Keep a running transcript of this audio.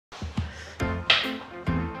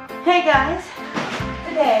Hey guys,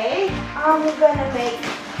 today I'm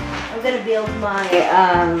gonna build my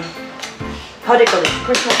how do you call it,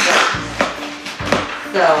 Christmas tree.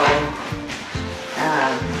 So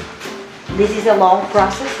this is a long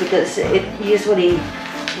process because it usually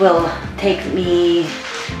will take me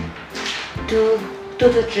two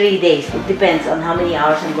to 3 days. It depends on how many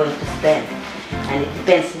hours I'm going to spend, and it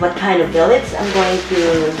depends what kind of village I'm going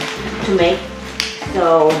to make.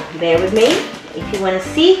 So bear with me if you want to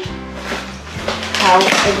see how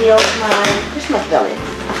I build my Christmas village.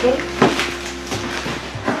 Okay?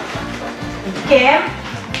 Kim.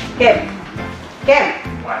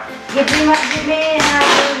 What? Give me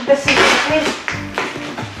the scissors, please.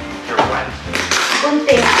 Sure, what?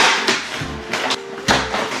 Kunti.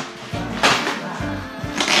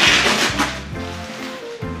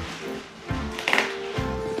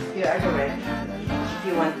 You are the red. If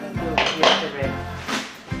you want to, you are the red.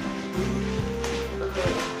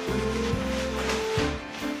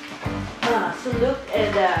 So Luke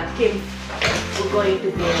and Kim we're going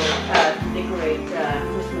to decorate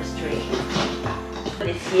Christmas tree for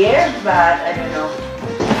this year, but I don't know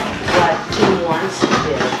what Kim wants to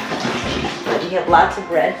build. But we have lots of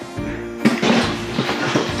bread,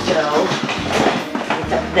 so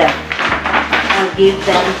it's up to them. I'll give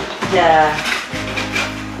them the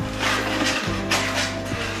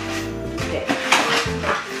okay.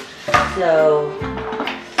 So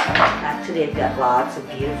actually I've got lots of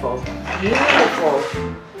beautiful.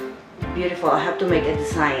 I have to make a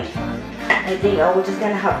design. I think I will just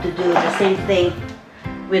gonna have to do the same thing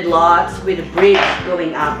with a bridge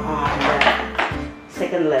going up on the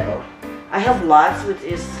second level. I have lots which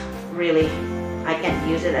is really, I can't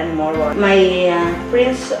use it anymore. My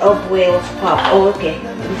Prince of Wales pop. Oh, okay.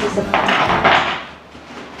 This is a pop.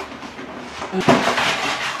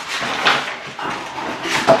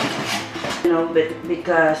 You know, but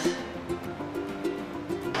because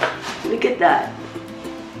look at that.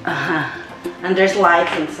 And there's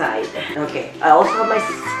lights inside. Okay, I also have my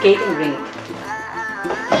skating rink.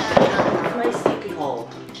 My city hall.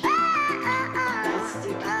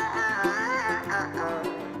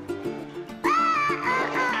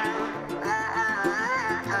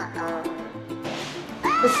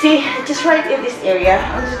 Let's see, just right in this area,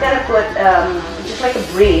 I'm just gonna put just like a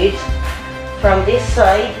bridge from this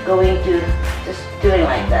side going to just doing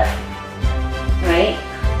like that, right?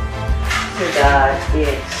 So that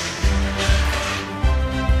it's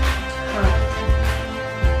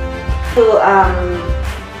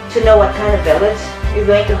to know what kind of village you're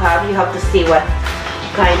going to have, you have to see what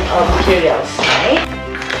kind of materials, right?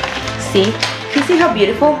 See? You see how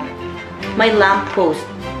beautiful? My lamp post.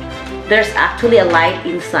 There's actually a light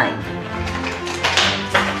inside.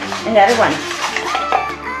 Another one.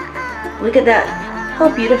 Look at that. How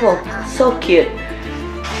beautiful. So cute.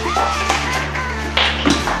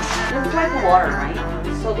 Looks like water, right?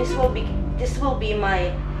 So this will be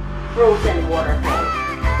my frozen waterfall.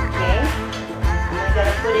 Okay? I'm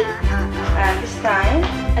gonna put it this time.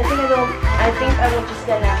 I think I will just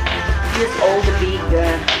gonna use all the big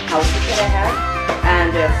houses that I have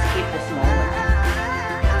and skip the small one.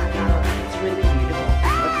 It's really beautiful.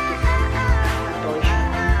 What's this?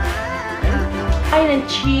 Wine and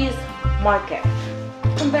cheese market.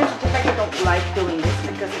 Sometimes I don't like doing this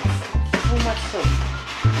because it's so much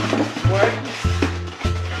work.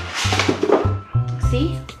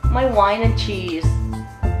 See? My wine and cheese.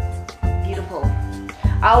 Beautiful.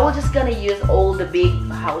 I will just gonna use all the big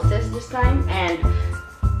houses this time, and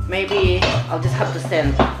maybe I'll just have to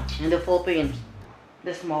send in the Philippines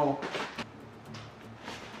the small.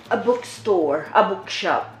 A bookstore, a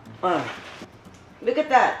bookshop. Look at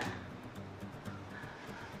that.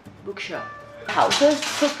 Bookshop. Houses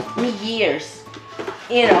took me years,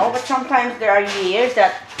 you know, but sometimes there are years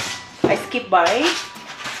that I skip by.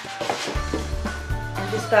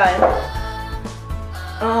 This time,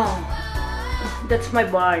 oh, that's my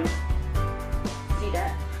barn. See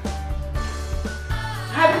that? I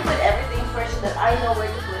have to put everything first so that I know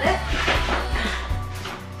where to put it.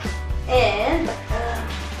 And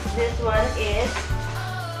this one is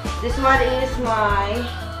my,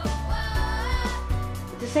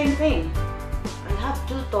 it's the same thing. I have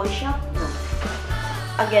two toy shop. No.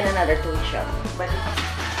 Again, another toy shop, but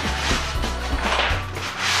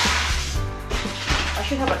I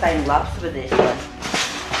should have a time lapse with this one.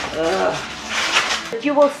 But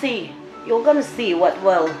you will see. You're gonna see what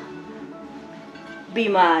will be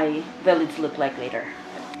my village look like later.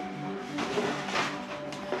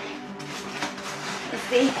 You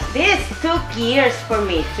see, this took years for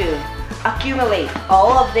me to accumulate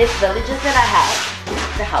all of these villages that I have.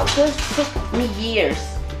 The houses took me years.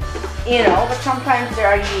 you know, but sometimes there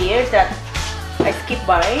are years that I skip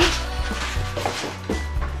by.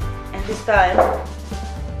 And this time,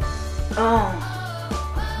 oh,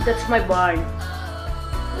 that's my barn.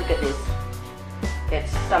 Look at this.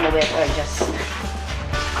 It's some of it are just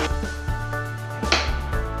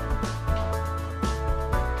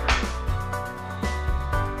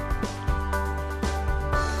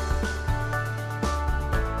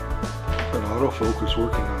an autofocus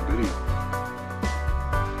working on video.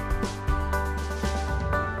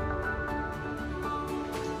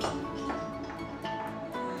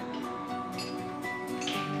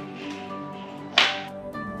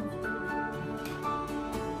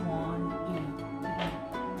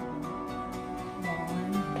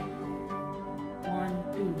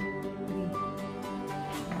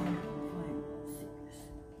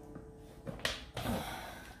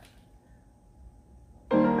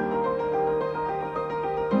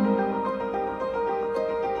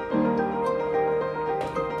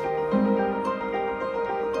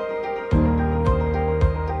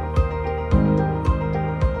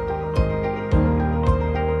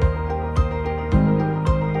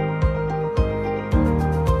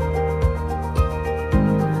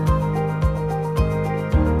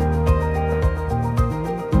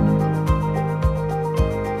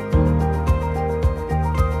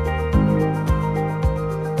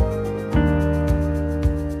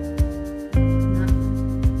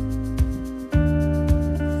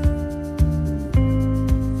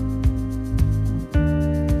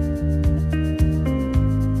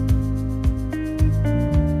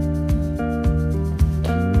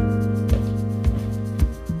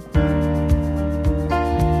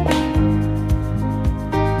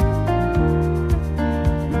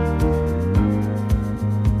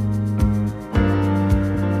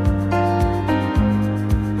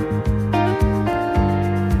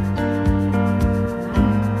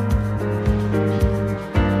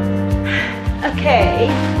 okay.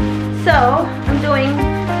 So I'm doing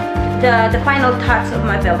the final touch of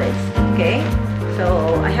my village. Okay,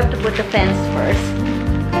 so I have to put the fence first,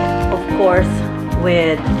 of course,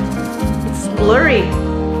 with it's blurry.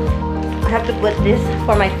 I have to put this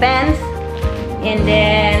for my fence, and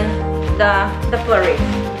then the flurry.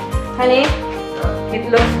 Honey, it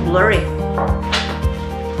looks blurry.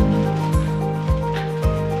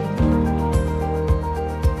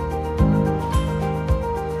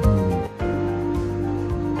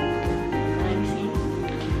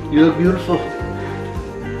 You look beautiful.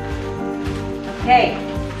 Okay,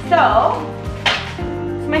 so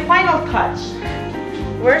it's my final touch.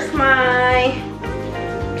 Where's my...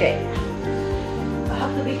 Okay, I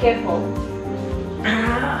have to be careful. Oh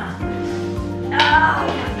my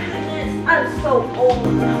goodness, I'm so old. The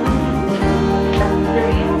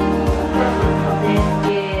real purpose of this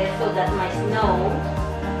is so that my snow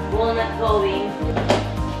will not go in.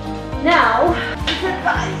 Now,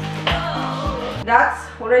 that's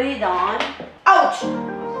already done. Ouch!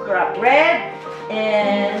 Crap, red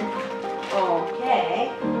and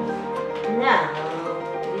okay. Now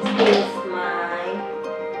this is my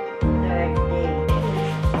third day.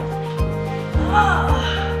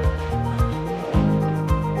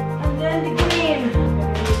 And then the green.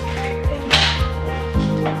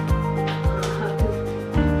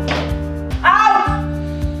 Ouch!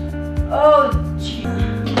 Oh gee.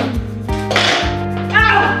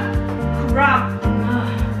 Ow! Crap!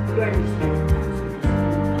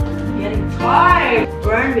 Getting tired.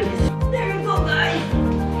 Burn with this. There you go, guys.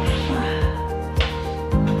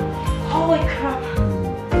 Holy crap!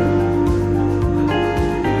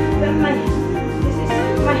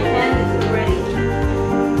 My hand is ready.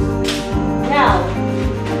 Now,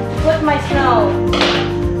 put my snow.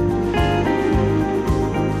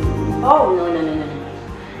 Oh no!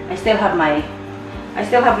 I still have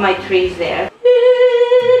my trees there.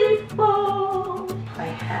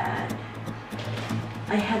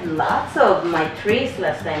 I had lots of my trees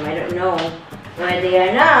last time. I don't know where they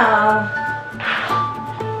are now.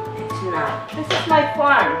 It's not. This is my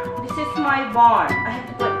farm. This is my barn. I have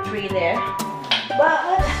to put a tree there.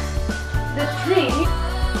 But the tree,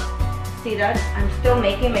 see that? I'm still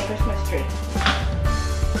making my Christmas tree.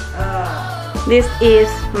 This is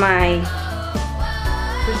my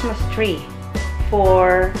Christmas tree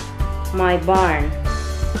for my barn.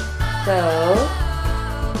 So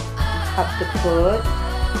I have to put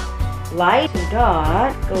light to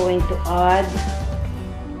that. Going to add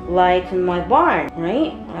light in my barn,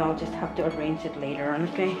 right? I'll just have to arrange it later on,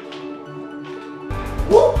 okay?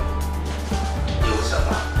 Woo!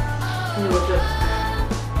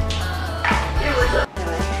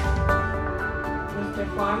 Mr.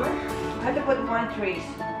 Farmer, I had to put more trees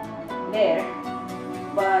there,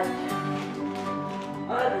 but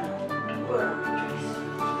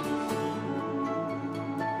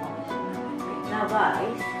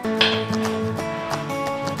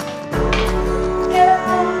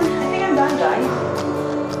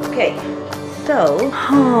Okay, so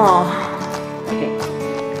okay,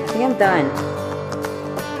 I think I'm done.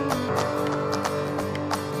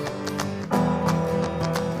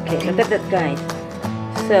 Okay, look at that, guys.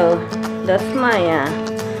 So that's my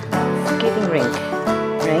skating rink,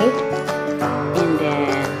 right? And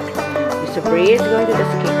then Mr. Bree is going to the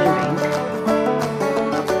skating rink.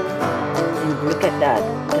 And look at that.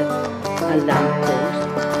 That's a lamp post.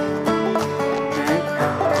 Right?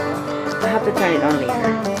 I have to turn it on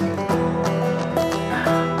later.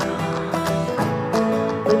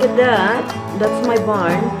 Look at that. That's my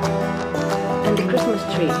barn. And the Christmas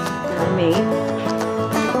tree that I made.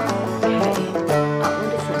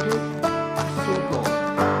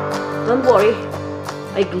 Don't worry,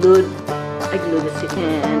 I glued this,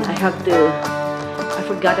 and I have to. I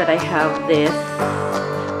forgot that I have this.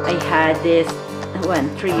 I had this when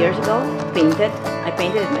 3 years ago. Painted. I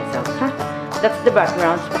painted it myself. Huh? That's the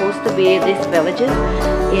background. Supposed to be these villages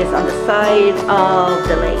is on the side of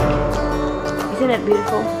the lake. Isn't it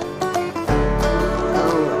beautiful?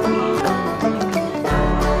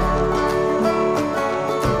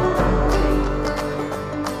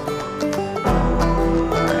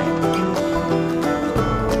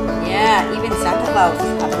 Even Santa Claus is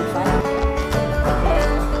having fun. Okay.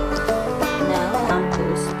 Now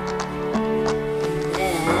lamppost.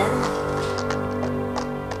 Then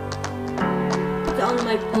put on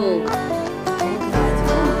my pole.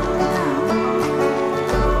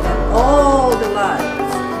 All the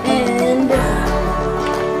lights and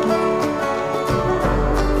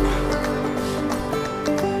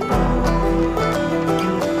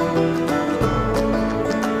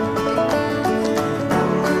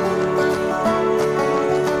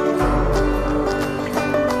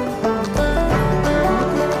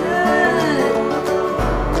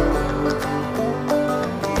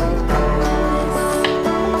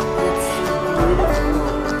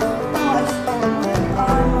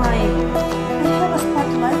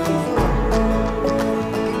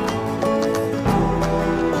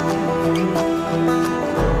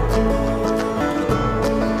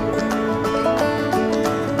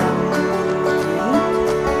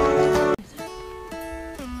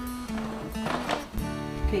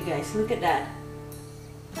okay, guys, look at that.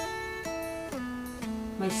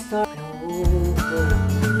 My star. Oh,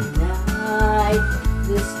 night,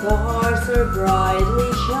 the stars are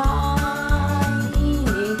brightly shining.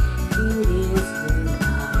 It is the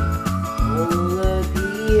night, all of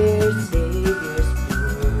dear Savior's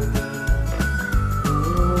birth.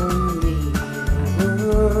 Only the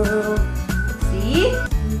world. See?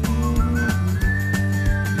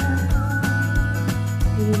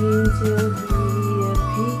 Into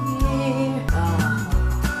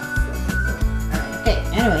okay,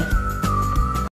 anyway.